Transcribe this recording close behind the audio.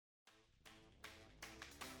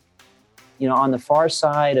on the far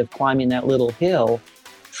side of climbing that little hill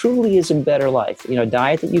truly is a better life. A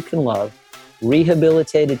diet that you can love,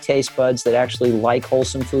 rehabilitated taste buds that actually like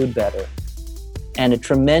wholesome food better, and a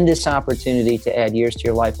tremendous opportunity to add years to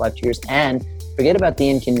your life to years. And forget about the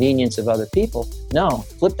inconvenience of other people. No,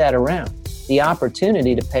 flip that around. The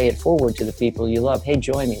opportunity to pay it forward to the people you love. Hey,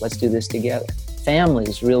 join me. Let's do this together.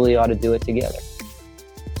 Families really ought to do it together.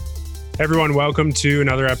 Hey everyone, welcome to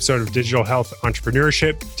another episode of Digital Health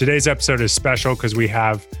Entrepreneurship. Today's episode is special because we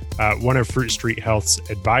have one of Fruit Street Health's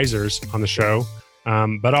advisors on the show,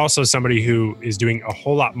 but also somebody who is doing a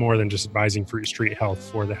whole lot more than just advising Fruit Street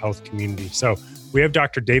Health for the health community. So we have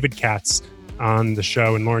Dr. David Katz on the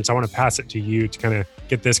show. And Lawrence, I want to pass it to you to kind of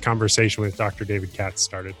get this conversation with Dr. David Katz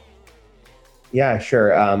started. Yeah,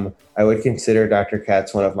 sure. I would consider Dr.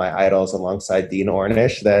 Katz one of my idols alongside Dean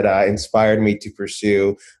Ornish that inspired me to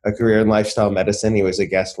pursue a career in lifestyle medicine. He was a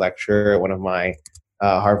guest lecturer at one of my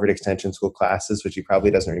Harvard Extension School classes, which he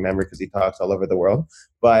probably doesn't remember because he talks all over the world.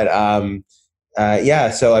 But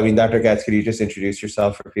Dr. Katz, could you just introduce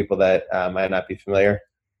yourself for people that might not be familiar?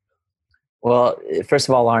 Well, first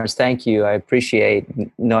of all, Lawrence, thank you. I appreciate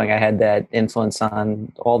knowing I had that influence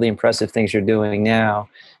on all the impressive things you're doing now.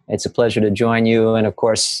 It's a pleasure to join you. And of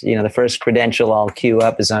course, the first credential I'll queue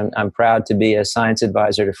up is I'm proud to be a science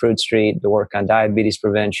advisor to Fruit Street, to work on diabetes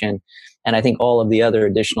prevention. And I think all of the other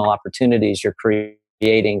additional opportunities you're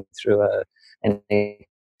creating through an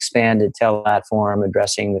expanded teleplatform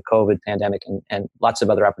addressing the COVID pandemic and lots of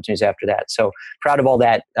other opportunities after that. So proud of all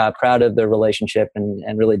that, proud of the relationship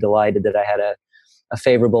and really delighted that I had a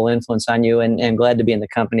favorable influence on you and glad to be in the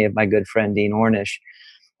company of my good friend, Dean Ornish.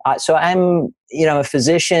 So I'm, a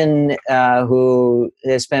physician who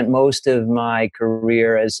has spent most of my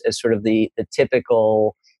career as sort of the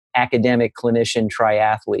typical academic clinician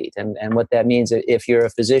triathlete. And what that means, if you're a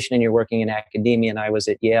physician and you're working in academia, and I was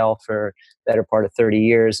at Yale for the better part of 30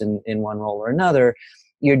 years in one role or another,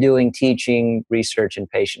 you're doing teaching, research, and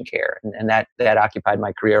patient care. And that occupied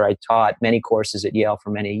my career. I taught many courses at Yale for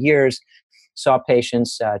many years, saw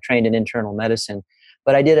patients, trained in internal medicine.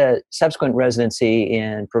 But I did a subsequent residency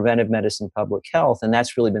in preventive medicine, public health, and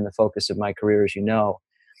that's really been the focus of my career, as you know.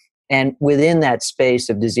 And within that space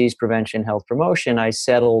of disease prevention, health promotion, I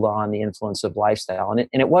settled on the influence of lifestyle. And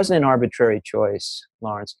it wasn't an arbitrary choice,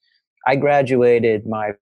 Lawrence. I graduated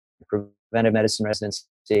my preventive medicine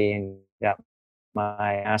residency and got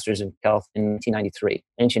my master's in health in 1993.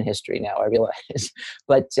 Ancient history now, I realize.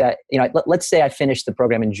 But, let's say I finished the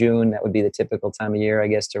program in June. That would be the typical time of year, I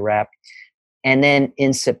guess, to wrap. And then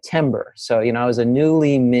in September, so, I was a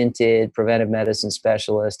newly minted preventive medicine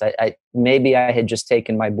specialist. Maybe I had just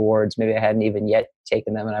taken my boards. Maybe I hadn't even yet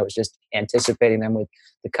taken them, and I was just anticipating them with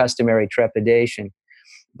the customary trepidation.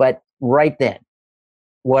 But right then,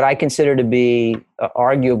 what I consider to be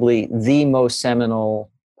arguably the most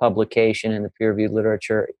seminal publication in the peer-reviewed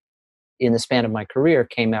literature in the span of my career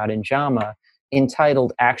came out in JAMA,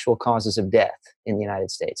 entitled Actual Causes of Death in the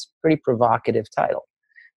United States. Pretty provocative title.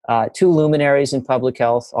 Two luminaries in public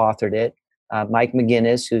health authored it, Mike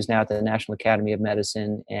McGinnis, who's now at the National Academy of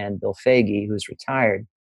Medicine, and Bill Foege, who's retired.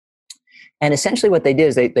 And essentially what they did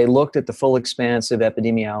is they looked at the full expanse of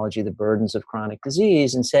epidemiology, the burdens of chronic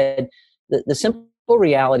disease, and said the simple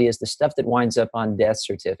reality is the stuff that winds up on death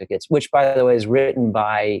certificates, which, by the way, is written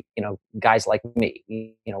by guys like me.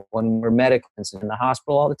 When we're medical in the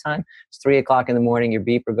hospital all the time, it's 3:00 in the morning, your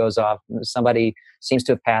beeper goes off, somebody seems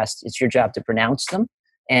to have passed. It's your job to pronounce them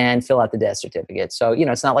and fill out the death certificate. So,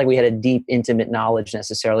 it's not like we had a deep, intimate knowledge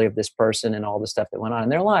necessarily of this person and all the stuff that went on in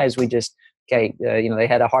their lives. We just, they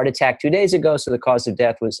had a heart attack 2 days ago, so the cause of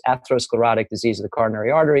death was atherosclerotic disease of the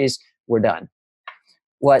coronary arteries. We're done.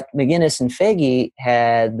 What McGinnis and Foege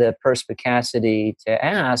had the perspicacity to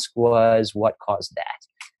ask was, what caused that?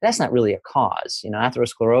 That's not really a cause.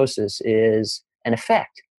 Atherosclerosis is an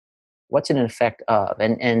effect. What's it an effect of?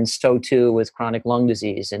 And so too with chronic lung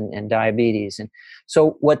disease and diabetes. And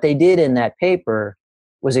so what they did in that paper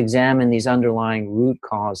was examine these underlying root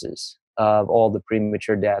causes of all the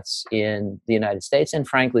premature deaths in the United States and,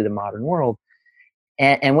 frankly, the modern world.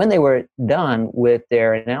 And when they were done with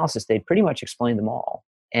their analysis, they'd pretty much explained them all.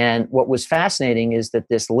 And what was fascinating is that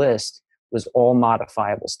this list was all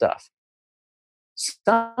modifiable stuff.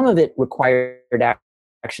 Some of it required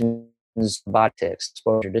action, body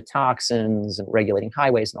exposure to toxins and regulating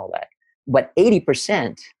highways and all that. But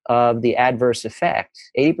 80% of the adverse effect,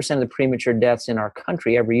 80% of the premature deaths in our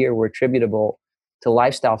country every year were attributable to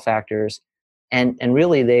lifestyle factors. And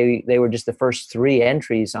really, they were just the first 3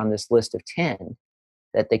 entries on this list of 10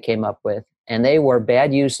 that they came up with. And they were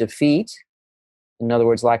bad use of feet, in other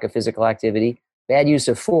words, lack of physical activity, bad use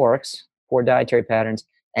of forks, poor dietary patterns,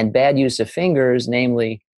 and bad use of fingers,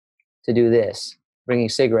 namely to do this, bringing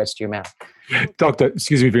cigarettes to your mouth. Doctor,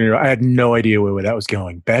 excuse me for interrupting. I had no idea where that was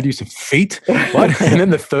going. Bad use of feet? What? And then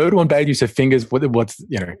the third one, bad use of fingers. What's,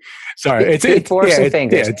 sorry. Feet, forks, and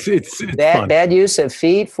fingers. Yeah, it's bad, fun. Bad use of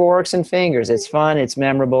feet, forks, and fingers. It's fun, it's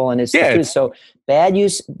memorable, and it's the truth. So bad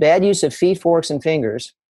use of feet, forks, and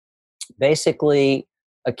fingers basically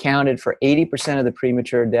accounted for 80% of the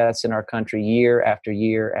premature deaths in our country year after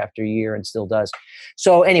year after year, and still does.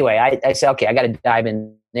 So anyway, I said, okay, I got to dive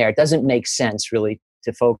in there. It doesn't make sense really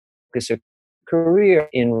to focus a career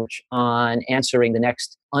on answering the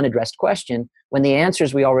next unaddressed question when the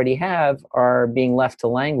answers we already have are being left to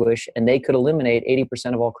languish, and they could eliminate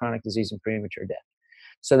 80% of all chronic disease and premature death.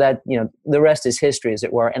 So that, the rest is history, as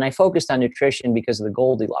it were. And I focused on nutrition because of the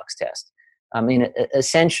Goldilocks test. I mean,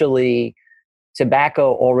 essentially,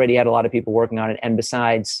 tobacco already had a lot of people working on it. And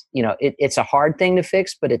besides, it's a hard thing to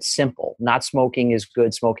fix, but it's simple. Not smoking is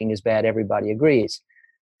good, smoking is bad. Everybody agrees.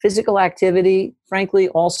 Physical activity, frankly,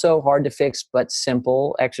 also hard to fix, but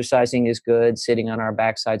simple. Exercising is good. Sitting on our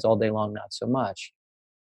backsides all day long, not so much.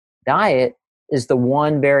 Diet is the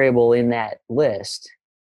one variable in that list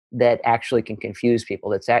that actually can confuse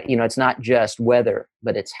people. It's not just whether,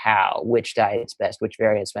 but it's how, which diet's best, which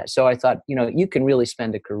variant's best. So I thought, you can really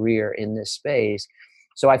spend a career in this space.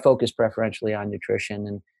 So I focused preferentially on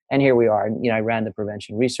nutrition, and here we are. And, I ran the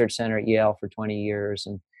Prevention Research Center at Yale for 20 years,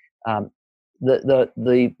 and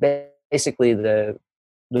basically the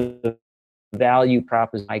value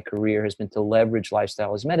proposition of my career has been to leverage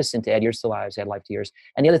lifestyle as medicine to add years to lives, add life to years.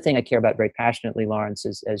 And the other thing I care about very passionately, Lawrence,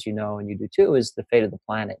 is, as you know, and you do too, is the fate of the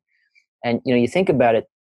planet. And, you think about it,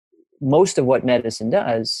 most of what medicine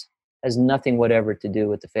does has nothing whatever to do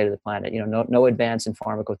with the fate of the planet. No advance in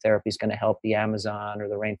pharmacotherapy is going to help the Amazon or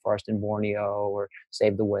the rainforest in Borneo or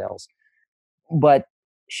save the whales. But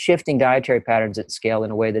shifting dietary patterns at scale in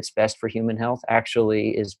a way that's best for human health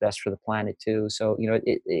actually is best for the planet too. So,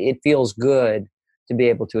 it feels good to be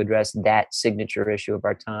able to address that signature issue of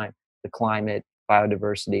our time, the climate,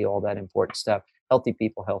 biodiversity, all that important stuff. Healthy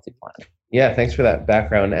people, healthy planet. Yeah, thanks for that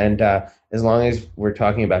background. And as long as we're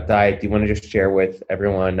talking about diet, do you want to just share with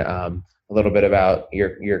everyone a little bit about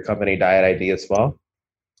your company, Diet ID, as well?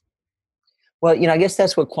 Well, I guess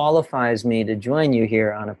that's what qualifies me to join you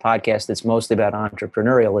here on a podcast that's mostly about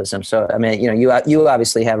entrepreneurialism. So, I mean, you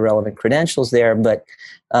obviously have relevant credentials there, but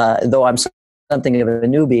though I'm something of a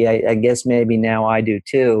newbie, I guess maybe now I do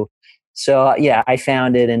too. So, yeah, I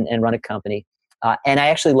founded and run a company. And I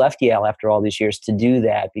actually left Yale after all these years to do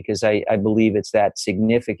that because I believe it's that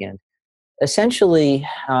significant. Essentially,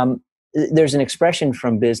 there's an expression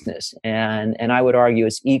from business, and I would argue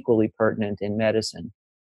it's equally pertinent in medicine.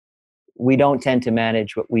 We don't tend to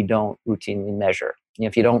manage what we don't routinely measure.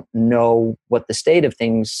 If you don't know what the state of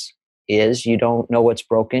things is, you don't know what's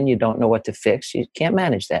broken, you don't know what to fix, you can't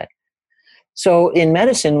manage that. So in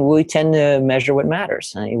medicine, we tend to measure what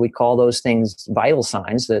matters. We call those things vital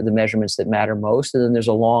signs, the measurements that matter most. And then there's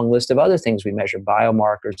a long list of other things we measure: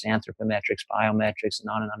 biomarkers, anthropometrics, biometrics, and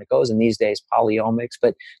on it goes. And these days, polyomics.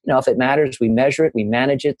 But if it matters, we measure it, we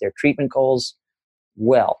manage it. There are treatment goals.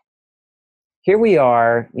 Well, here we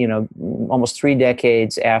are, almost 3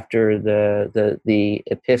 decades after the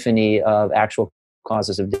epiphany of actual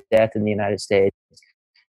causes of death in the United States.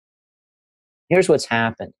 Here's what's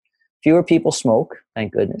happened. Fewer people smoke,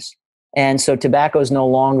 thank goodness. And so tobacco is no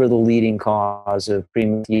longer the leading cause of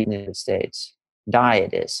premature death in the United States.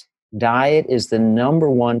 Diet is. Diet is the number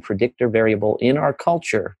one predictor variable in our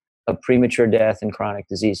culture of premature death and chronic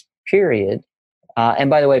disease, period. And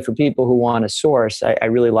by the way, for people who want a source, I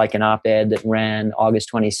really like an op-ed that ran August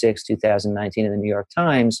 26, 2019 in the New York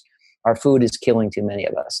Times. Our food is killing too many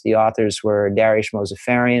of us. The authors were Dariush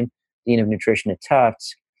Mozaffarian, Dean of Nutrition at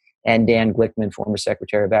Tufts, and Dan Glickman, former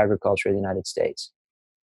Secretary of Agriculture of the United States.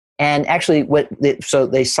 And actually, so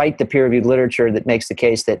they cite the peer-reviewed literature that makes the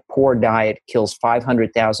case that poor diet kills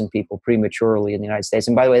 500,000 people prematurely in the United States.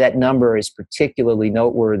 And by the way, that number is particularly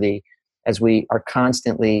noteworthy as we are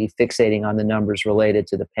constantly fixating on the numbers related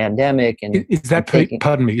to the pandemic. And is that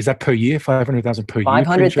pardon me? Is that per year? 500,000 per year?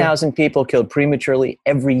 500,000 people killed prematurely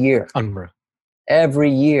every year. Unreal.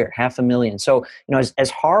 Every year, 500,000. So, as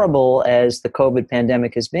horrible as the COVID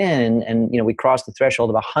pandemic has been, and, we crossed the threshold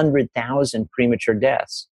of 100,000 premature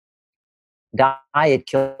deaths, diet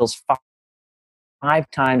kills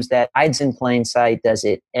five times that. Hides in plain sight, does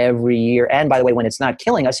it every year. And by the way, when it's not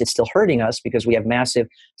killing us, it's still hurting us because we have massive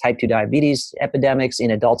type 2 diabetes epidemics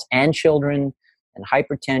in adults and children, and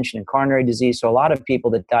hypertension and coronary disease. So a lot of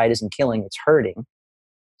people that diet isn't killing, it's hurting.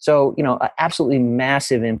 So, absolutely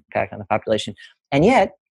massive impact on the population. And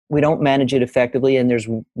yet, we don't manage it effectively, and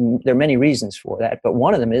there are many reasons for that, but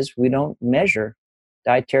one of them is we don't measure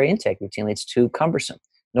dietary intake routinely. It's too cumbersome.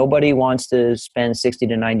 Nobody wants to spend 60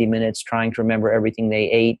 to 90 minutes trying to remember everything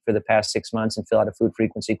they ate for the past 6 months and fill out a food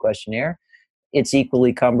frequency questionnaire. It's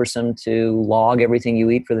equally cumbersome to log everything you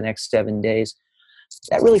eat for the next 7 days.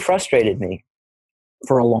 That really frustrated me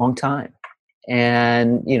for a long time.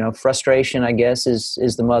 And, frustration, I guess,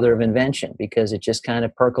 is the mother of invention, because it just kind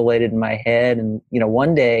of percolated in my head. And,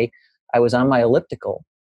 one day I was on my elliptical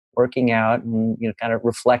working out and, kind of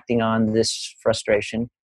reflecting on this frustration.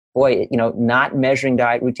 Boy, not measuring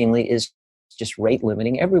diet routinely is just rate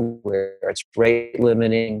limiting everywhere. It's rate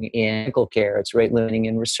limiting in medical care. It's rate limiting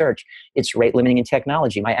in research. It's rate limiting in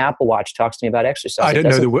technology. My Apple Watch talks to me about exercise. I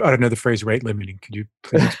don't know the phrase rate limiting. Could you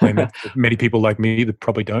please explain that? Many people like me that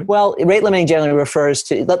probably don't. Well, rate limiting generally refers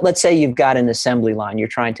to, let's say you've got an assembly line. You're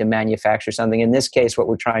trying to manufacture something. In this case, what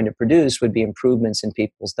we're trying to produce would be improvements in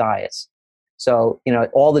people's diets. So,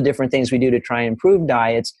 all the different things we do to try and improve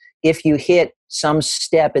diets, if you hit some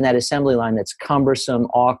step in that assembly line that's cumbersome,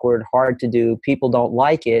 awkward, hard to do, people don't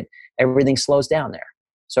like it, everything slows down there.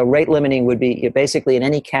 So rate limiting would be basically in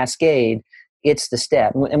any cascade, it's the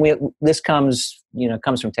step. And this comes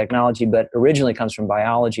from technology, but originally comes from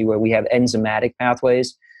biology, where we have enzymatic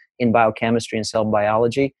pathways in biochemistry and cell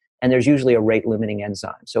biology, and there's usually a rate limiting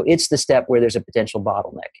enzyme. So it's the step where there's a potential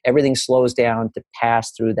bottleneck. Everything slows down to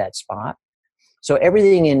pass through that spot. So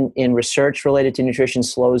everything in research related to nutrition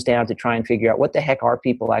slows down to try and figure out what the heck are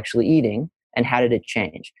people actually eating and how did it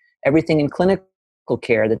change. Everything in clinical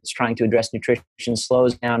care that's trying to address nutrition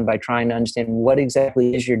slows down by trying to understand what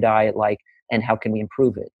exactly is your diet like and how can we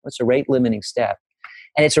improve it. It's a rate limiting step.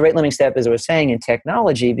 And it's a rate limiting step, as I was saying, in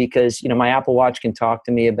technology, because my Apple Watch can talk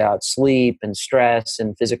to me about sleep and stress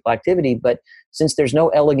and physical activity, but since there's no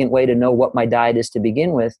elegant way to know what my diet is to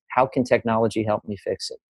begin with, how can technology help me fix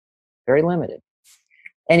it? Very limited.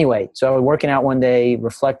 Anyway, so I was working out one day,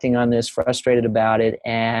 reflecting on this, frustrated about it,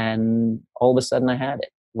 and all of a sudden I had it.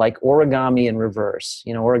 Like origami in reverse.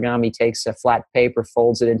 Origami takes a flat paper,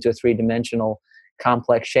 folds it into a three-dimensional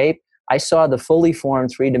complex shape. I saw the fully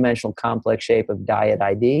formed three-dimensional complex shape of Diet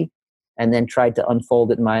ID, and then tried to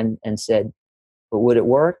unfold it in mine and said, but would it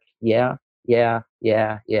work? Yeah. And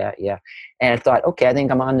I thought, okay, I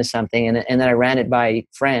think I'm on to something. And then I ran it by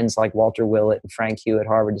friends like Walter Willett and Frank Hewitt at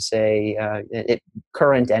Harvard to say,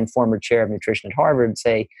 current and former chair of nutrition at Harvard,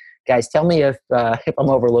 say, guys, tell me if I'm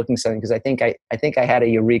overlooking something, because I think I had a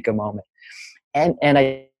eureka moment. And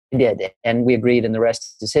I did. And we agreed, and the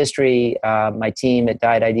rest is history. My team at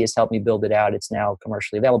Diet ID has helped me build it out. It's now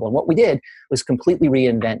commercially available. And what we did was completely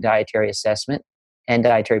reinvent dietary assessment and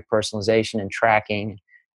dietary personalization and tracking.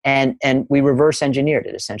 And we reverse engineered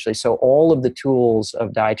it, essentially. So all of the tools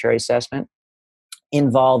of dietary assessment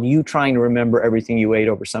involve you trying to remember everything you ate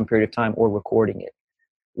over some period of time or recording it.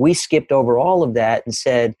 We skipped over all of that and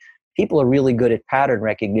said, people are really good at pattern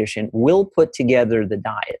recognition. We'll put together the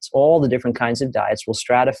diets, all the different kinds of diets. We'll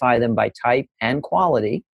stratify them by type and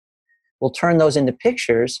quality. We'll turn those into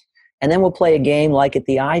pictures. And then we'll play a game like at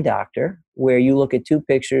the eye doctor, where you look at two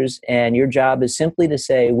pictures and your job is simply to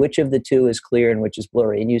say which of the two is clear and which is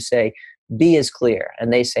blurry. And you say, B is clear.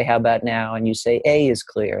 And they say, how about now? And you say, A is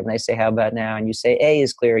clear. And they say, how about now? And you say, A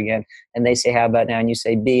is clear again. And they say, how about now? And you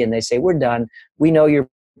say, B. And they say, we're done. We know your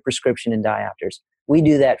prescription in diopters. We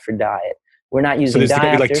do that for diet. We're not using diopters. So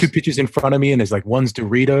there's like two pictures in front of me, and there's like one's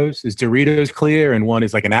Doritos. Is Doritos clear and one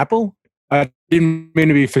is like an apple? I didn't mean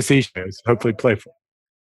to be facetious. Hopefully playful.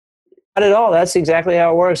 Not at all. That's exactly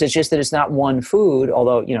how it works. It's just that it's not one food,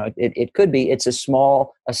 although it could be. It's a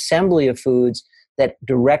small assembly of foods that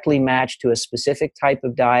directly match to a specific type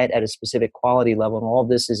of diet at a specific quality level. And all of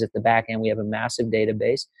this is at the back end. We have a massive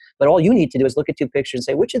database. But all you need to do is look at two pictures and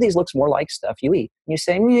say, which of these looks more like stuff you eat? And you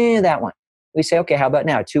say, that one. We say, okay, how about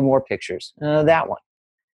now? Two more pictures. That one.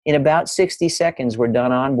 In about 60 seconds, we're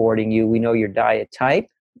done onboarding you. We know your diet type,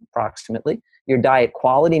 approximately, your diet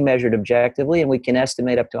quality measured objectively, and we can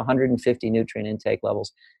estimate up to 150 nutrient intake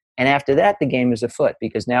levels. And after that, the game is afoot,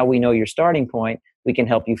 because now we know your starting point. We can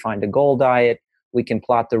help you find a goal diet. We can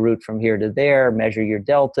plot the route from here to there, measure your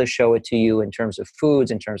delta, show it to you in terms of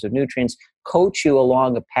foods, in terms of nutrients, coach you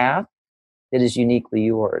along a path that is uniquely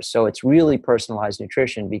yours. So it's really personalized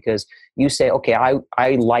nutrition, because you say, okay,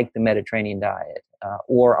 I like the Mediterranean diet,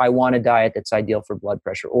 or I want a diet that's ideal for blood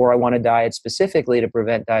pressure, or I want a diet specifically to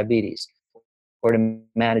prevent diabetes or to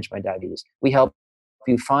manage my diabetes. We help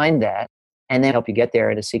you find that and then help you get there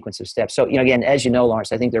in a sequence of steps. So, again, as you know,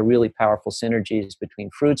 Lawrence, I think there are really powerful synergies between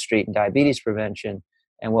Fruit Street and diabetes prevention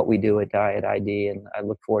and what we do at Diet ID. And I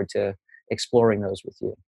look forward to exploring those with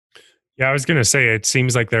you. Yeah, I was going to say, it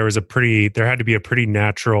seems like there had to be a pretty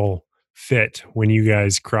natural fit when you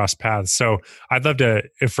guys cross paths. So I'd love to,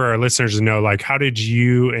 if for our listeners to know, like, how did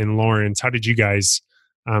you and Lawrence, how did you guys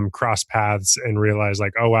cross paths and realize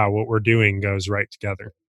like, oh, wow, what we're doing goes right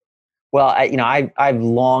together? Well, I've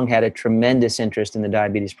long had a tremendous interest in the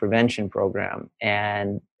diabetes prevention program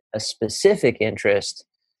and a specific interest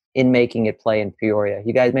in making it play in Peoria.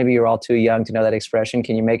 You guys, maybe you're all too young to know that expression.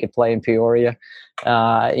 Can you make it play in Peoria?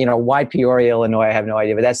 Why Peoria, Illinois? I have no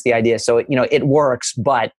idea, but that's the idea. So, it works,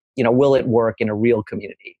 but will it work in a real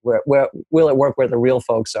community? Where will it work where the real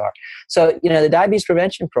folks are? So, the diabetes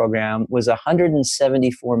prevention program was a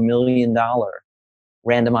 $174 million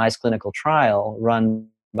randomized clinical trial run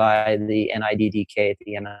by the NIDDK at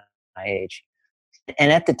the NIH.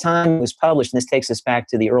 And at the time it was published, and this takes us back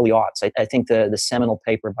to the early aughts. I think the seminal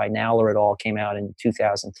paper by Nowler et al. Came out in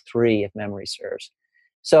 2003, if memory serves.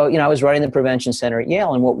 So, I was running the prevention center at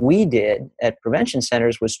Yale, and what we did at prevention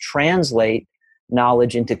centers was translate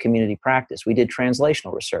knowledge into community practice. We did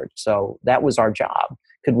translational research. So that was our job.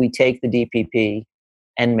 Could we take the DPP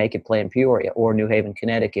and make it play in Peoria or New Haven,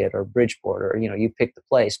 Connecticut, or Bridgeport, or, you pick the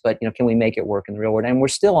place, but, can we make it work in the real world? And we're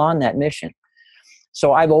still on that mission.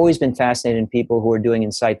 So I've always been fascinated in people who are doing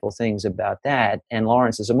insightful things about that. And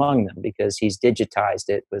Lawrence is among them because he's digitized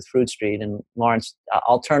it with Fruit Street. And Lawrence,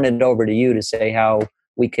 I'll turn it over to you to say how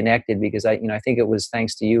we connected, because I think it was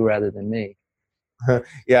thanks to you rather than me.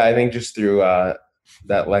 Yeah, I think just through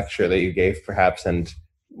that lecture that you gave, perhaps, and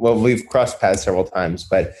well, we've crossed paths several times.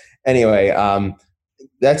 But anyway,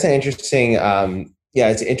 that's an interesting.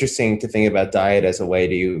 It's interesting to think about diet as a way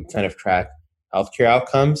to kind of track healthcare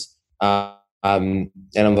outcomes. And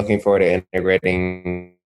I'm looking forward to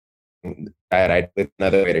integrating diet with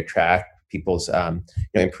another way to track people's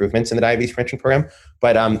improvements in the diabetes prevention program.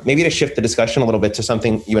 But maybe to shift the discussion a little bit to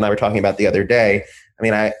something you and I were talking about the other day. I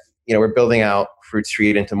mean, we're building out Fruit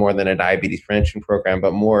Street into more than a diabetes prevention program,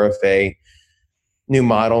 but more of a new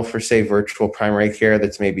model for, say, virtual primary care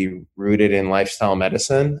that's maybe rooted in lifestyle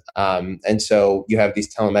medicine. And so you have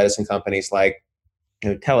these telemedicine companies like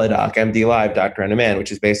Teladoc, MD Live, Dr. On Demand,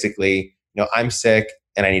 which is basically, I'm sick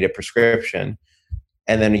and I need a prescription.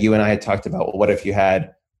 And then you and I had talked about, well, what if you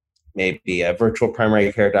had maybe a virtual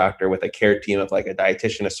primary care doctor with a care team of like a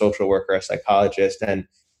dietitian, a social worker, a psychologist, and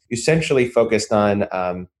essentially focused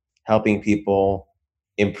on helping people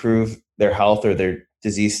improve their health or their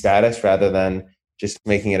disease status rather than just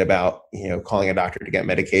making it about, calling a doctor to get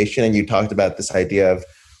medication. And you talked about this idea of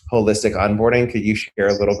holistic onboarding. Could you share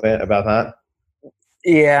a little bit about that?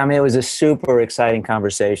 Yeah, I mean, it was a super exciting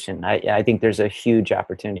conversation. I think there's a huge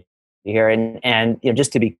opportunity here. And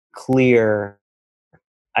just to be clear,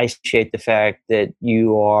 I appreciate the fact that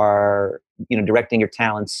you are, directing your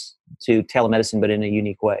talents to telemedicine, but in a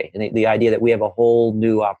unique way. And the idea that we have a whole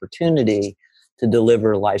new opportunity to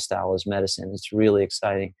deliver lifestyle as medicine, it's really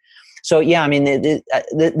exciting. So, yeah, I mean,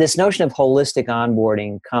 this notion of holistic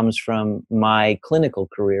onboarding comes from my clinical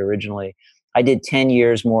career originally. I did 10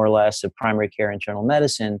 years, more or less, of primary care internal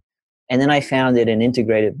medicine. And then I founded an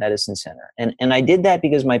integrative medicine center. And I did that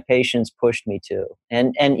because my patients pushed me to.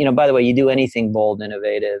 And by the way, you do anything bold,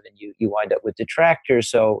 innovative, and you wind up with detractors.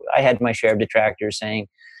 So I had my share of detractors saying,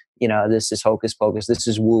 this is hocus pocus, this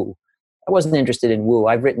is woo. I wasn't interested in woo.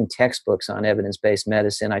 I've written textbooks on evidence-based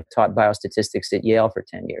medicine. I taught biostatistics at Yale for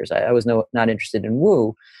 10 years. I was not interested in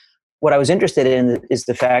woo. What I was interested in is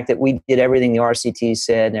the fact that we did everything the RCT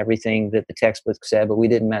said and everything that the textbook said, but we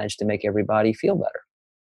didn't manage to make everybody feel better.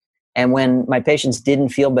 And when my patients didn't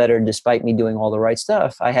feel better despite me doing all the right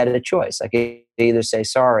stuff, I had a choice. I could either say,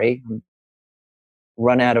 sorry,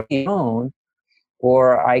 run out of my own,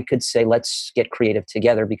 or I could say, let's get creative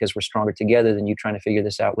together because we're stronger together than you trying to figure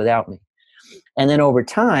this out without me. And then over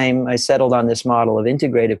time, I settled on this model of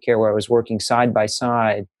integrative care where I was working side by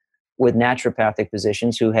side with naturopathic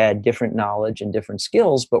physicians who had different knowledge and different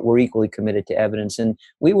skills, but were equally committed to evidence. And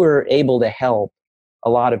we were able to help a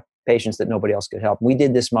lot of patients that nobody else could help. We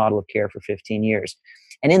did this model of care for 15 years.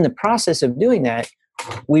 And in the process of doing that,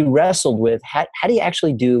 we wrestled with how do you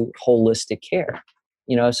actually do holistic care?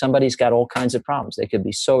 Somebody's got all kinds of problems. They could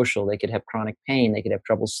be social. They could have chronic pain. They could have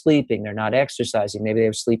trouble sleeping. They're not exercising. Maybe they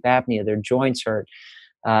have sleep apnea. Their joints hurt.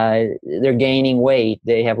 They're gaining weight.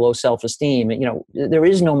 They have low self-esteem. There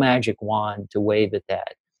is no magic wand to wave at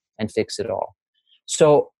that and fix it all.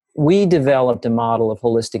 So we developed a model of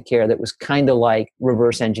holistic care that was kind of like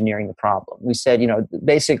reverse engineering the problem. We said,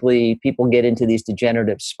 basically people get into these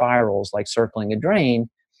degenerative spirals like circling a drain,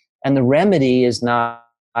 and the remedy is not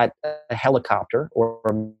a helicopter or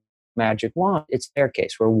a magic wand. It's a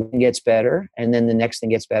staircase where one gets better and then the next thing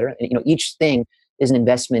gets better. And, each thing is an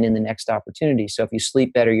investment in the next opportunity. So if you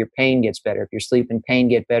sleep better, your pain gets better. If your sleep and pain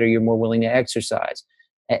get better, you're more willing to exercise,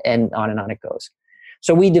 and on it goes.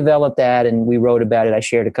 So we developed that and we wrote about it. I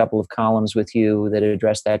shared a couple of columns with you that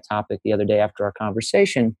addressed that topic the other day after our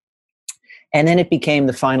conversation. And then it became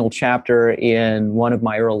the final chapter in one of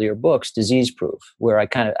my earlier books, Disease Proof, where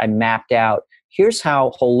I mapped out, here's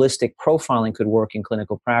how holistic profiling could work in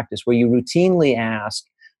clinical practice, where you routinely ask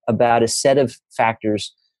about a set of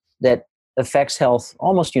factors that affects health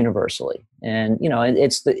almost universally. And,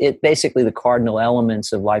 it's basically the cardinal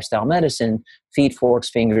elements of lifestyle medicine: feet, forks,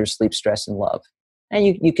 fingers, sleep, stress, and love.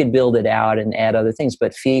 And you could build it out and add other things,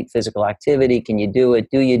 but feet, physical activity, can you do it?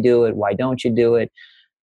 Do you do it? Why don't you do it?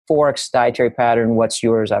 Forks, dietary pattern, what's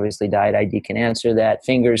yours? Obviously, Diet ID can answer that.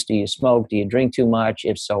 Fingers, do you smoke? Do you drink too much?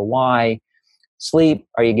 If so, why? Sleep,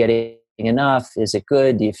 are you getting enough? Is it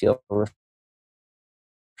good? Do you feel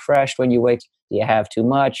refreshed when you wake? Do you have too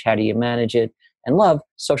much? How do you manage it? And love,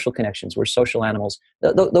 social connections. We're social animals.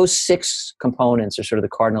 Those 6 components are sort of the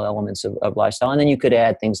cardinal elements of lifestyle. And then you could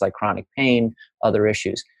add things like chronic pain, other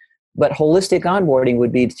issues. But holistic onboarding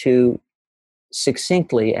would be to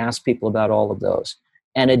succinctly ask people about all of those.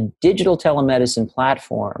 And a digital telemedicine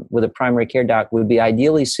platform with a primary care doc would be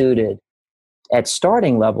ideally suited at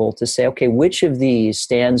starting level to say, okay, which of these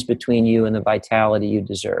stands between you and the vitality you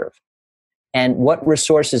deserve? And what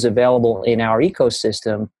resources available in our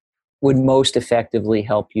ecosystem would most effectively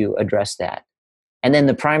help you address that? And then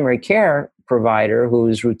the primary care provider,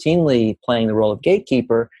 who's routinely playing the role of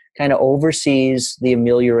gatekeeper, kind of oversees the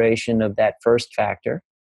amelioration of that first factor.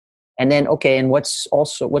 And then, okay, and what's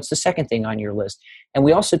the second thing on your list? And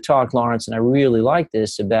we also talked, Lawrence, and I really like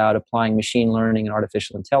this, about applying machine learning and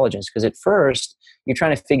artificial intelligence, because at first you're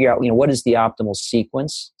trying to figure out, what is the optimal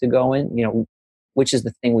sequence to go in, which is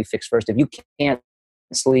the thing we fix first. If you can't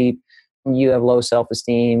sleep, you have low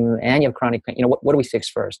self-esteem, and you have chronic pain, what do we fix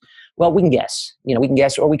first? Well, we can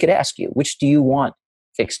guess, or we could ask you, which do you want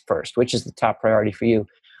fixed first? Which is the top priority for you?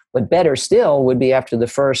 But better still would be, after the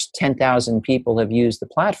first 10,000 people have used the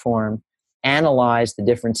platform, analyze the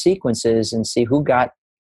different sequences and see who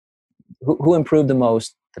improved the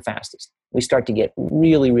most, the fastest. We start to get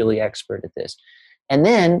really, really expert at this. And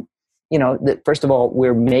then, first of all,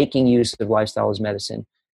 we're making use of lifestyle as medicine.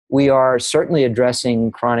 We are certainly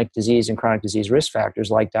addressing chronic disease and chronic disease risk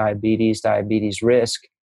factors like diabetes risk,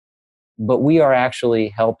 but we are actually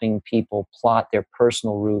helping people plot their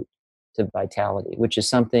personal route to vitality, which is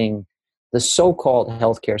something the so-called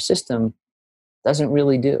healthcare system doesn't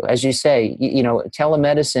really do. As you say,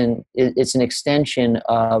 telemedicine, it's an extension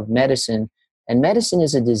of medicine, and medicine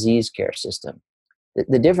is a disease care system.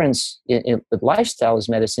 The difference with lifestyle as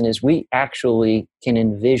medicine is we actually can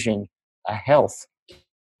envision a health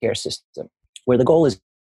care system where the goal is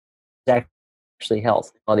actually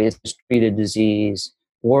health. Whether it's treated disease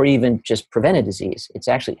or even just prevented disease, it's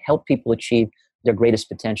actually help people achieve their greatest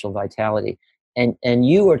potential vitality. And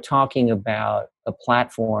you are talking about a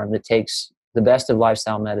platform that takes the best of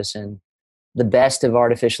lifestyle medicine, the best of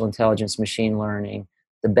artificial intelligence, machine learning,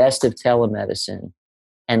 the best of telemedicine,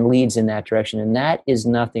 and leads in that direction. And that is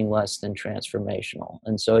nothing less than transformational.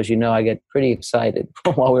 And so, as you know, I get pretty excited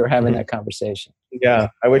while we were having that conversation. Yeah,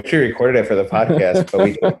 I wish you recorded it for the podcast. But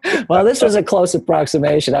we well, this was a close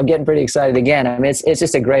approximation. I'm getting pretty excited again. I mean, it's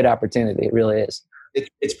just a great opportunity. It really is.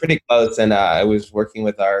 It's pretty close. And I was working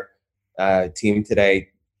with our team today,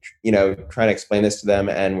 trying to explain this to them,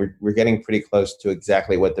 and we're getting pretty close to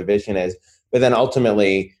exactly what the vision is. But then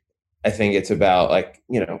ultimately, I think it's about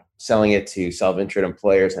selling it to self-insured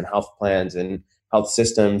employers and health plans and health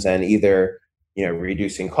systems, and either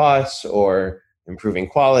reducing costs or improving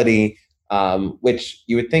quality, which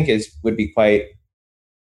you would think would be quite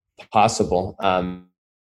possible,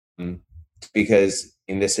 because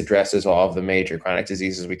this addresses all of the major chronic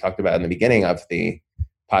diseases we talked about in the beginning of the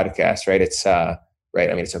podcast, right? It's right.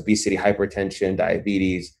 I mean, it's obesity, hypertension,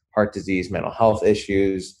 diabetes, heart disease, mental health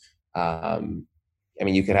issues.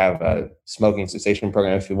 You could have a smoking cessation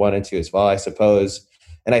program if you wanted to as well, I suppose.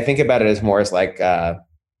 And I think about it as more as like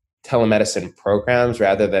telemedicine programs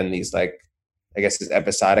rather than these this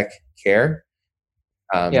episodic care.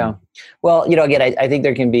 Yeah. Well, again, I think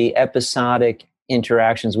there can be episodic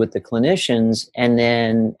interactions with the clinicians, and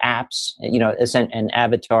then apps, and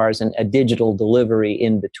avatars and a digital delivery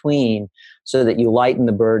in between, so that you lighten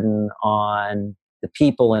the burden on the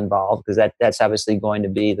people involved, because that's obviously going to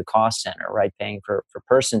be the cost center, right? Paying for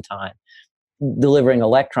person time. Delivering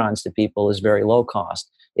electrons to people is very low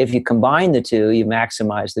cost. If you combine the two, you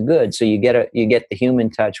maximize the good. So you get the human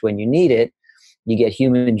touch when you need it. You get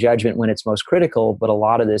human judgment when it's most critical, but a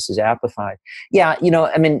lot of this is amplified. Yeah,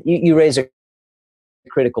 you raise a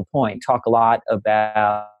critical point. Talk a lot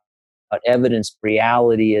about evidence.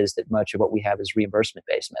 Reality is that much of what we have is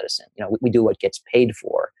reimbursement-based medicine. We do what gets paid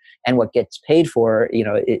for, and what gets paid for,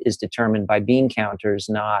 is determined by bean counters,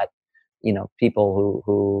 not, people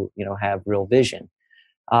who have real vision.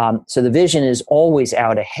 So the vision is always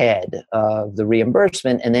out ahead of the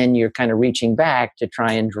reimbursement, and then you're kind of reaching back to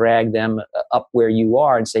try and drag them up where you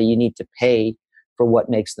are and say you need to pay for what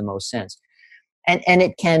makes the most sense. And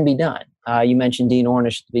it can be done. You mentioned Dean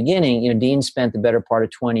Ornish at the beginning. Dean spent the better part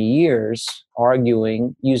of 20 years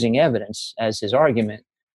arguing, using evidence as his argument,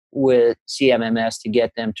 with CMMS to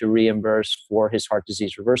get them to reimburse for his heart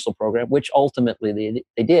disease reversal program, which ultimately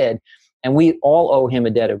they did. And we all owe him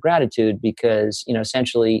a debt of gratitude because,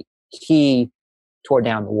 essentially he tore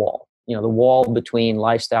down the wall. The wall between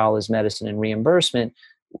lifestyle as medicine and reimbursement.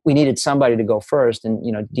 We needed somebody to go first. And,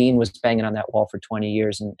 Dean was banging on that wall for 20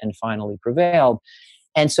 years and finally prevailed.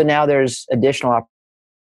 And so now there's additional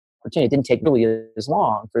opportunity. It didn't take really as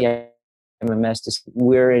long for the MMS to,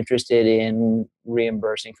 we're interested in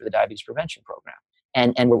reimbursing for the diabetes prevention program.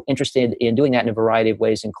 And we're interested in doing that in a variety of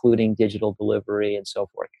ways, including digital delivery and so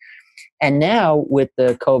forth. And now with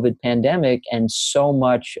the COVID pandemic and so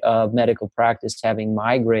much of medical practice having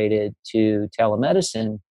migrated to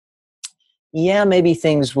telemedicine, maybe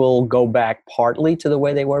things will go back partly to the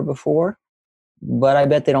way they were before, but I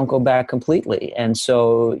bet they don't go back completely. And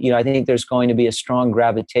so, I think there's going to be a strong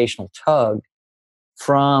gravitational tug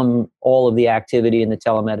from all of the activity in the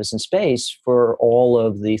telemedicine space for all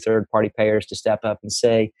of the third-party payers to step up and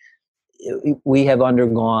say, we have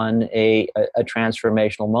undergone a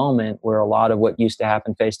transformational moment where a lot of what used to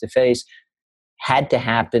happen face-to-face had to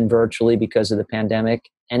happen virtually because of the pandemic,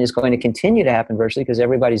 and is going to continue to happen virtually because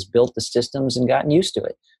everybody's built the systems and gotten used to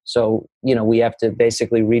it. So, we have to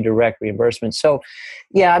basically redirect reimbursement. So,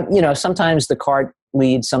 sometimes the cart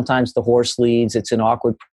leads, sometimes the horse leads. It's an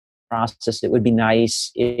awkward process. It would be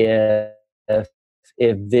nice if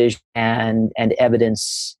vision and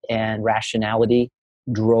evidence and rationality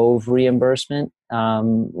drove reimbursement.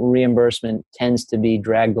 Reimbursement tends to be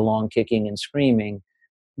dragged along kicking and screaming,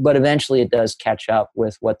 but eventually it does catch up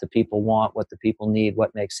with what the people want, what the people need,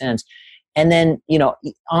 what makes sense. And then,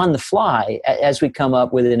 on the fly, as we come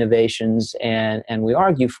up with innovations and we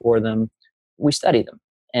argue for them, we study them.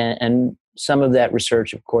 And some of that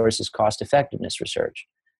research, of course, is cost effectiveness research.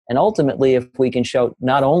 And ultimately, if we can show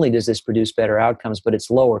not only does this produce better outcomes, but it's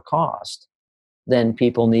lower cost than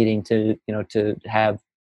people needing to have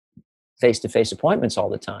face-to-face appointments all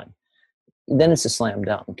the time, then it's a slam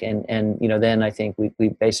dunk. And then I think we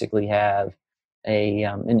basically have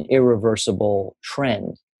an irreversible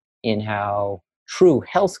trend in how true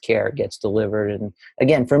healthcare gets delivered. And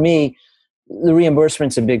again, for me, the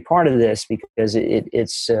reimbursement's a big part of this because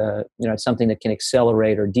it's something that can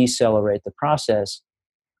accelerate or decelerate the process.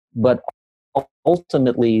 But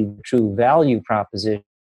ultimately, the true value proposition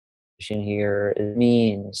here is a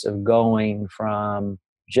means of going from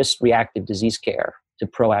just reactive disease care to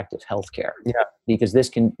proactive health care. Yeah. Because this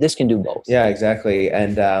can do both. Yeah, exactly.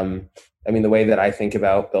 And the way that I think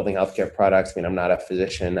about building healthcare products, I'm not a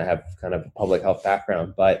physician. I have kind of a public health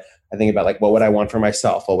background, but I think about what would I want for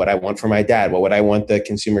myself? What would I want for my dad? What would I want the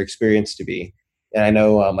consumer experience to be? And I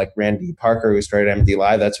know Randy Parker, who started MD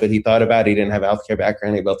Live, that's what he thought about. He didn't have a healthcare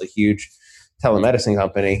background. He built a huge telemedicine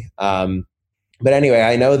company. But anyway,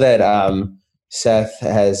 I know that Seth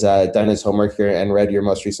has done his homework here and read your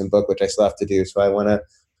most recent book, which I still have to do. So I want to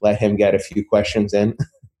let him get a few questions in.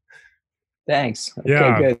 Thanks. Okay,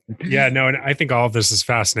 Yeah. good. Yeah, no, and I think all of this is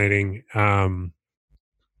fascinating. And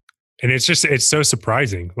it's so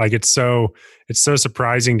surprising. It's so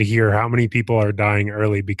surprising to hear how many people are dying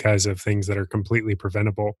early because of things that are completely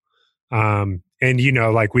preventable. And we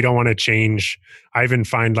don't want to change. I even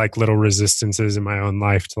find little resistances in my own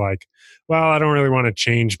life to I don't really want to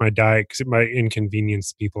change my diet because it might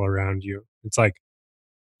inconvenience people around you. It's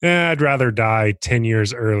I'd rather die 10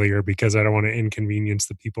 years earlier because I don't want to inconvenience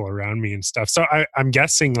the people around me and stuff. So I'm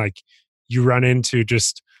guessing you run into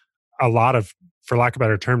just a lot of, for lack of a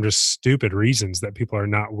better term, just stupid reasons that people are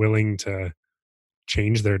not willing to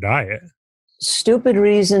change their diet. Stupid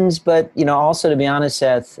reasons, but also, to be honest,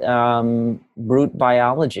 Seth, brute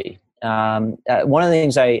biology. One of the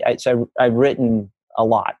things I've written a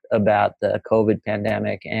lot about the COVID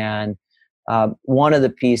pandemic, and one of the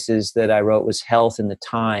pieces that I wrote was health in the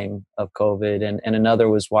time of COVID, and another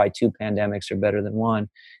was why two pandemics are better than one.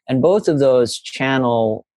 And both of those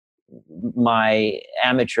channel my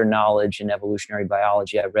amateur knowledge in evolutionary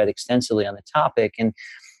biology. I've read extensively on the topic, and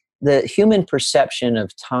the human perception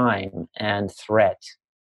of time and threat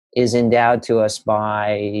is endowed to us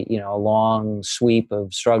by, a long sweep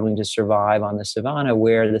of struggling to survive on the savannah,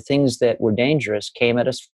 where the things that were dangerous came at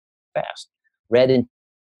us fast. Red in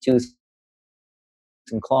tooth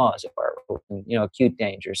and claws are, acute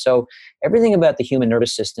danger. So everything about the human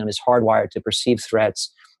nervous system is hardwired to perceive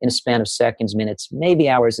threats in a span of seconds, minutes, maybe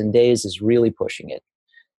hours and days is really pushing it.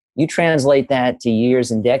 You translate that to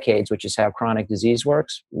years and decades, which is how chronic disease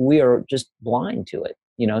works. We are just blind to it.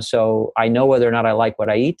 So I know whether or not I like what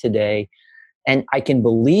I eat today. And I can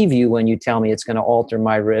believe you when you tell me it's going to alter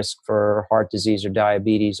my risk for heart disease or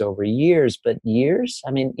diabetes over years. But years?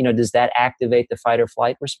 I mean, does that activate the fight or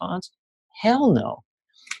flight response? Hell no.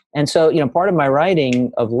 And so, part of my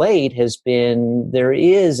writing of late has been there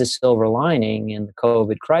is a silver lining in the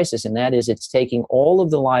COVID crisis, and that is it's taking all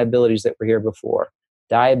of the liabilities that were here before,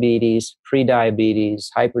 diabetes, prediabetes,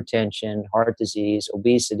 hypertension, heart disease,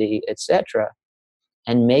 obesity, etc.,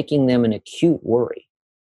 and making them an acute worry,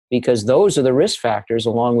 because those are the risk factors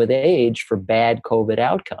along with age for bad COVID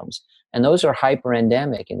outcomes. And those are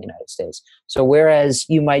hyperendemic in the United States. So whereas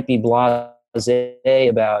you might be blasé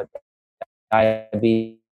about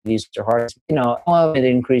diabetes or heart, I'm at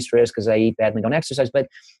increased risk because I eat badly and don't exercise, but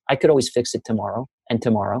I could always fix it tomorrow and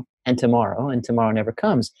tomorrow and tomorrow, and tomorrow never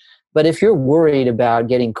comes. But if you're worried about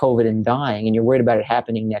getting COVID and dying, and you're worried about it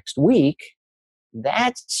happening next week,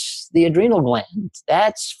 that's the adrenal gland.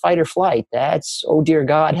 That's fight or flight. That's, oh dear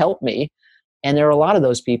God, help me. And there are a lot of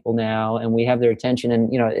those people now, and we have their attention. And,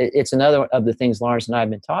 it's another of the things Lawrence and I have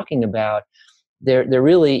been talking about. They're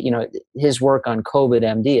really, his work on COVID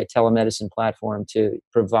MD, a telemedicine platform to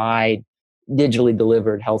provide digitally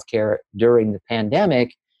delivered healthcare during the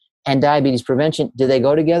pandemic, and diabetes prevention. Do they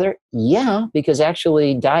go together? Yeah, because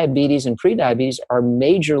actually diabetes and prediabetes are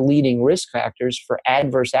major leading risk factors for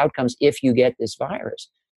adverse outcomes if you get this virus.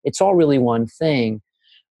 It's all really one thing,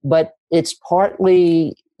 but it's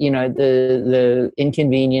partly, the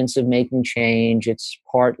inconvenience of making change. It's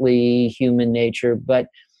partly human nature, but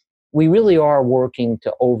we really are working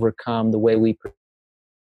to overcome the way we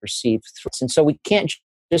perceive threats. And so we can't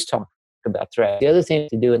just talk about threats. The other thing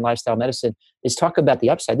to do in lifestyle medicine is talk about the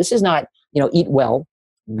upside. This is not, eat well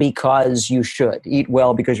because you should. Eat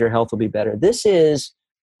well because your health will be better. This is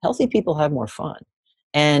healthy people have more fun.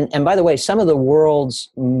 And by the way, some of the world's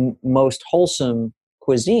most wholesome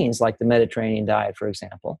cuisines, like the Mediterranean diet, for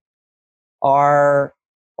example, are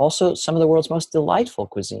also some of the world's most delightful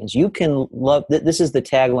cuisines. You can love, this is the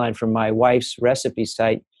tagline from my wife's recipe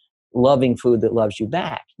site, loving food that loves you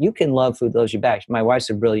back. You can love food that loves you back. My wife's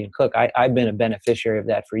a brilliant cook. I've been a beneficiary of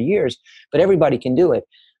that for years, but everybody can do it.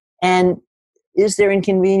 And is there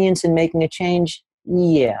inconvenience in making a change?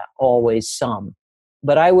 Yeah, always some.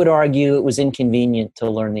 But I would argue it was inconvenient to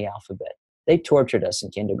learn the alphabet. They tortured us in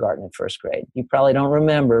kindergarten and first grade. You probably don't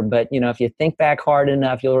remember, but if you think back hard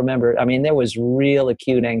enough, you'll remember. I mean, there was real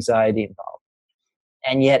acute anxiety involved.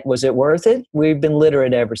 And yet, was it worth it? We've been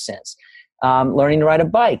literate ever since. Learning to ride a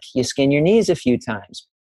bike, you skin your knees a few times,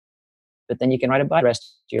 but then you can ride a bike the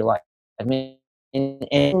rest of your life. I mean,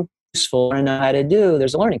 and useful to know how to do,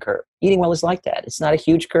 there's a learning curve. Eating well is like that. It's not a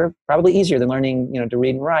huge curve, probably easier than learning, to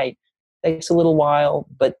read and write. It takes a little while,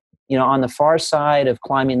 but on the far side of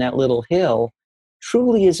climbing that little hill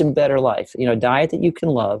truly is a better life. Diet that you can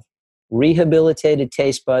love, rehabilitated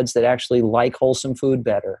taste buds that actually like wholesome food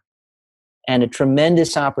better, and a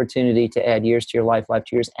tremendous opportunity to add years to your life to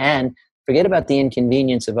years. And forget about the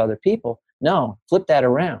inconvenience of other people. No, flip that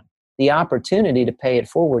around. The opportunity to pay it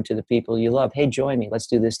forward to the people you love. Hey, join me. Let's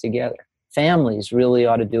do this together. Families really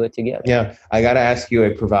ought to do it together. Yeah, I got to ask you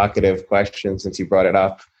a provocative question since you brought it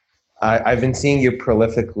up. I've been seeing you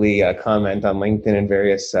prolifically comment on LinkedIn and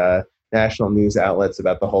various national news outlets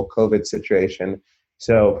about the whole COVID situation.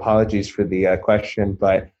 So apologies for the question,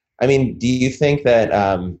 but I mean, do you think that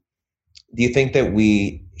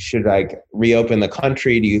we should reopen the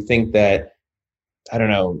country? Do you think that, I don't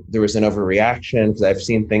know, there was an overreaction? Because I've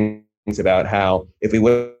seen things about how if we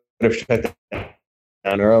would have shut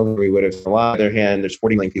down earlier, we would have. On the other hand, there's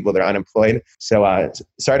 40 million people that are unemployed. So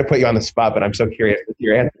sorry to put you on the spot, but I'm so curious with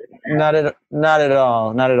your answer. Not at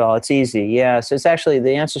all. It's easy. Yeah. So it's actually,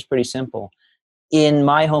 the answer is pretty simple. In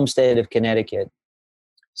my home state of Connecticut,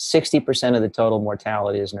 60% of the total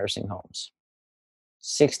mortality is nursing homes.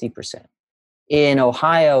 60%. In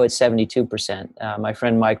Ohio, it's 72%. My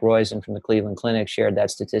friend Mike Roizen from the Cleveland Clinic shared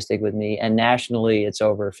that statistic with me, and nationally, it's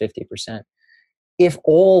over 50%. If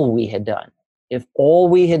all we had done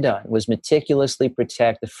was meticulously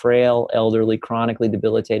protect the frail, elderly, chronically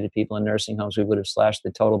debilitated people in nursing homes, we would have slashed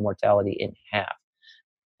the total mortality in half.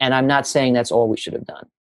 And I'm not saying that's all we should have done.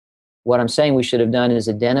 What I'm saying we should have done is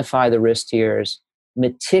identify the risk tiers,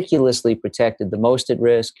 meticulously protected the most at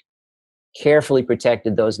risk, carefully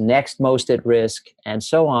protected those next most at risk, and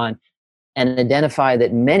so on, and identify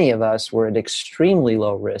that many of us were at extremely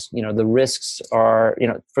low risk. The risks are,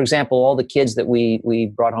 for example, all the kids that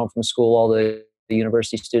we brought home from school, all the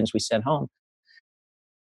university students we sent home,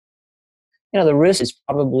 the risk is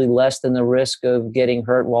probably less than the risk of getting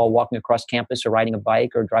hurt while walking across campus or riding a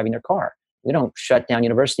bike or driving their car. We don't shut down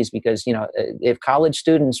universities because, if college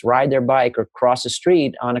students ride their bike or cross a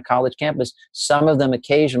street on a college campus, some of them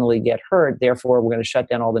occasionally get hurt. Therefore, we're going to shut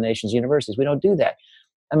down all the nation's universities. We don't do that.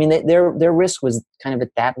 I mean, their risk was kind of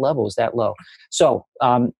at that level, is that low. So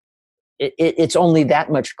it's only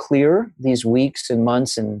that much clearer these weeks and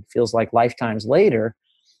months and feels like lifetimes later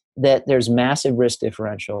that there's massive risk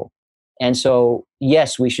differential. And so,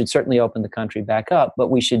 yes, we should certainly open the country back up,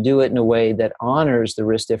 but we should do it in a way that honors the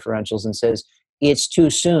risk differentials and says it's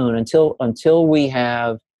too soon until we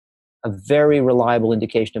have a very reliable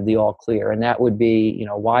indication of the all clear. And that would be,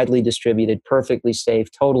 widely distributed, perfectly safe,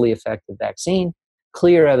 totally effective vaccine,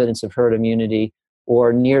 clear evidence of herd immunity,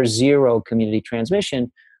 or near zero community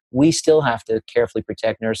transmission. We still have to carefully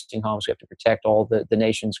protect nursing homes. We have to protect all the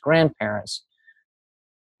nation's grandparents.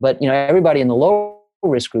 But, everybody in the low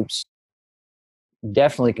risk groups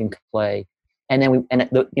definitely can play. And then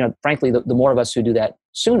frankly, the more of us who do that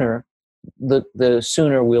sooner, the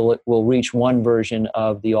sooner we'll reach one version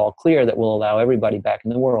of the all clear that will allow everybody back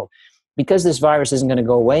in the world. Because this virus isn't going to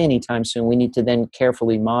go away anytime soon, we need to then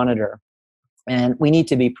carefully monitor. And we need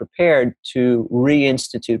to be prepared to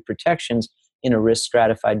reinstitute protections in a risk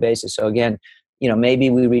stratified basis. So again,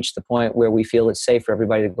 maybe we reach the point where we feel it's safe for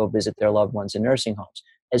everybody to go visit their loved ones in nursing homes.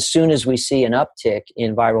 As soon as we see an uptick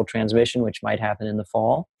in viral transmission, which might happen in the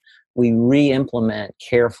fall, we re-implement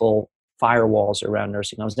careful firewalls around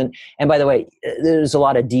nursing homes. And by the way, there's a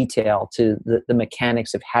lot of detail to the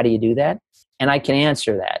mechanics of how do you do that. And I can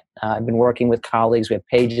answer that. I've been working with colleagues. We have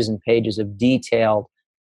pages and pages of detailed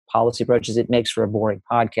policy approaches. It makes for a boring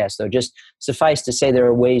podcast, though. Just suffice to say there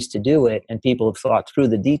are ways to do it, and people have thought through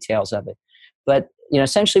the details of it. But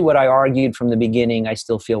essentially what I argued from the beginning, I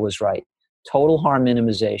still feel was right. Total harm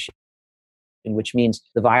minimization, which means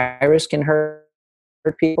the virus can hurt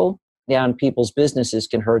people, and people's businesses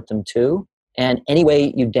can hurt them too. And any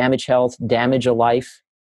way you damage health, damage a life,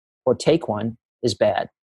 or take one is bad.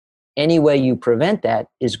 Any way you prevent that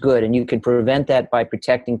is good. And you can prevent that by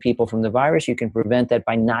protecting people from the virus. You can prevent that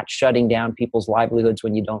by not shutting down people's livelihoods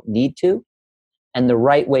when you don't need to. And the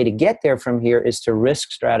right way to get there from here is to risk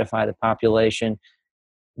stratify the population,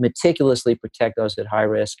 meticulously protect those at high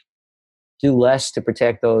risk, do less to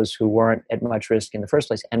protect those who weren't at much risk in the first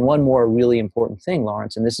place. And one more really important thing,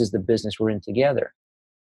 Lawrence, and this is the business we're in together.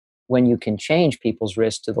 When you can change people's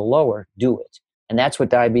risk to the lower, do it. And that's what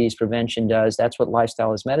diabetes prevention does. That's what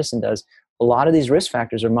lifestyle as medicine does. A lot of these risk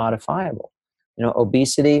factors are modifiable.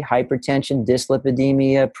 Obesity, hypertension,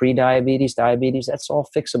 dyslipidemia, prediabetes, diabetes, that's all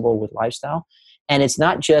fixable with lifestyle. And it's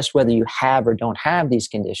not just whether you have or don't have these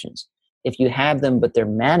conditions. If you have them, but they're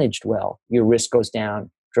managed well, your risk goes down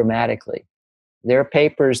dramatically. There are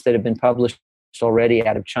papers that have been published already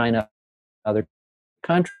out of China, other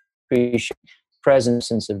countries, presence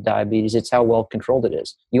of diabetes. It's how well controlled it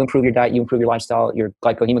is. You improve your diet, you improve your lifestyle, your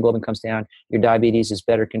glycohemoglobin comes down, your diabetes is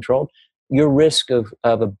better controlled. Your risk of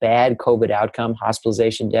a bad COVID outcome,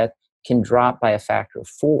 hospitalization, death, can drop by a factor of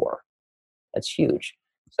 4. That's huge.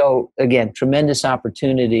 So again, tremendous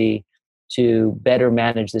opportunity to better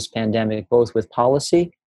manage this pandemic, both with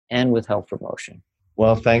policy and with health promotion.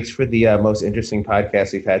 Well, thanks for the most interesting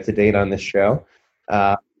podcast we've had to date on this show.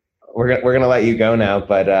 We're going to let you go now,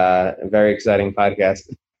 but a very exciting podcast.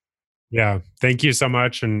 Yeah. Thank you so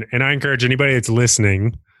much. And I encourage anybody that's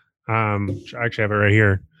listening, I actually have it right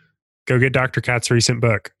here. Go get Dr. Katz's recent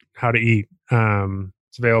book, How to Eat.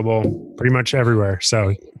 It's available pretty much everywhere.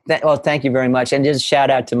 So, well, thank you very much. And just shout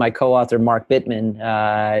out to my co-author, Mark Bittman.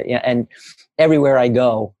 And everywhere I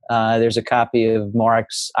go, there's a copy of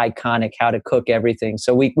Mark's iconic How to Cook Everything.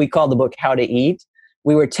 So we call the book How to Eat.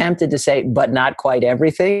 We were tempted to say, but not quite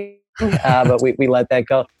everything. But we let that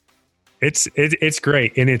go. It's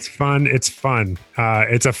great. And it's fun. It's fun.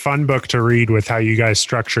 It's a fun book to read with how you guys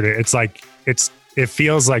structured it. It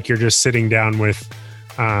feels like you're just sitting down with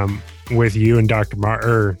you and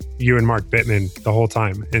you and Mark Bittman the whole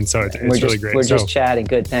time. And so it's really great. We're just chatting.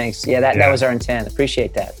 Good. Thanks. Yeah, that was our intent.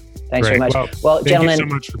 Appreciate that. Thanks very much. Well, gentlemen, thank you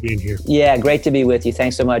so much for being here. Yeah, great to be with you.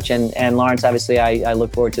 Thanks so much. And Lawrence, obviously, I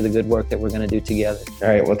look forward to the good work that we're going to do together. All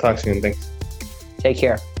right. We'll talk soon. Thanks. Take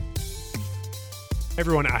care.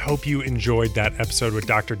 Everyone, I hope you enjoyed that episode with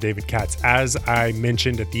Dr. David Katz. As I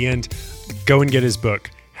mentioned at the end, go and get his book,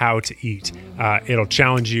 how to eat. It'll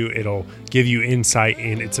challenge you. It'll give you insight,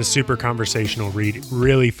 and it's a super conversational read.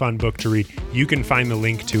 Really fun book to read. You can find the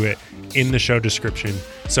link to it in the show description.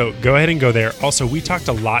 So go ahead and go there. Also, we talked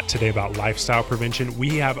a lot today about lifestyle prevention.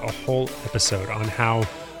 We have a whole episode on how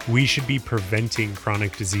we should be preventing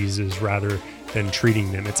chronic diseases rather than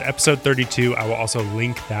treating them. It's episode 32. I will also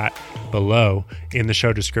link that below in the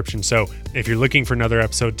show description. So if you're looking for another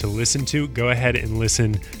episode to listen to, go ahead and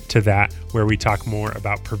listen to that, where we talk more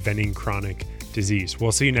about preventing chronic disease.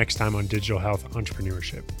 We'll see you next time on Digital Health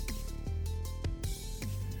Entrepreneurship.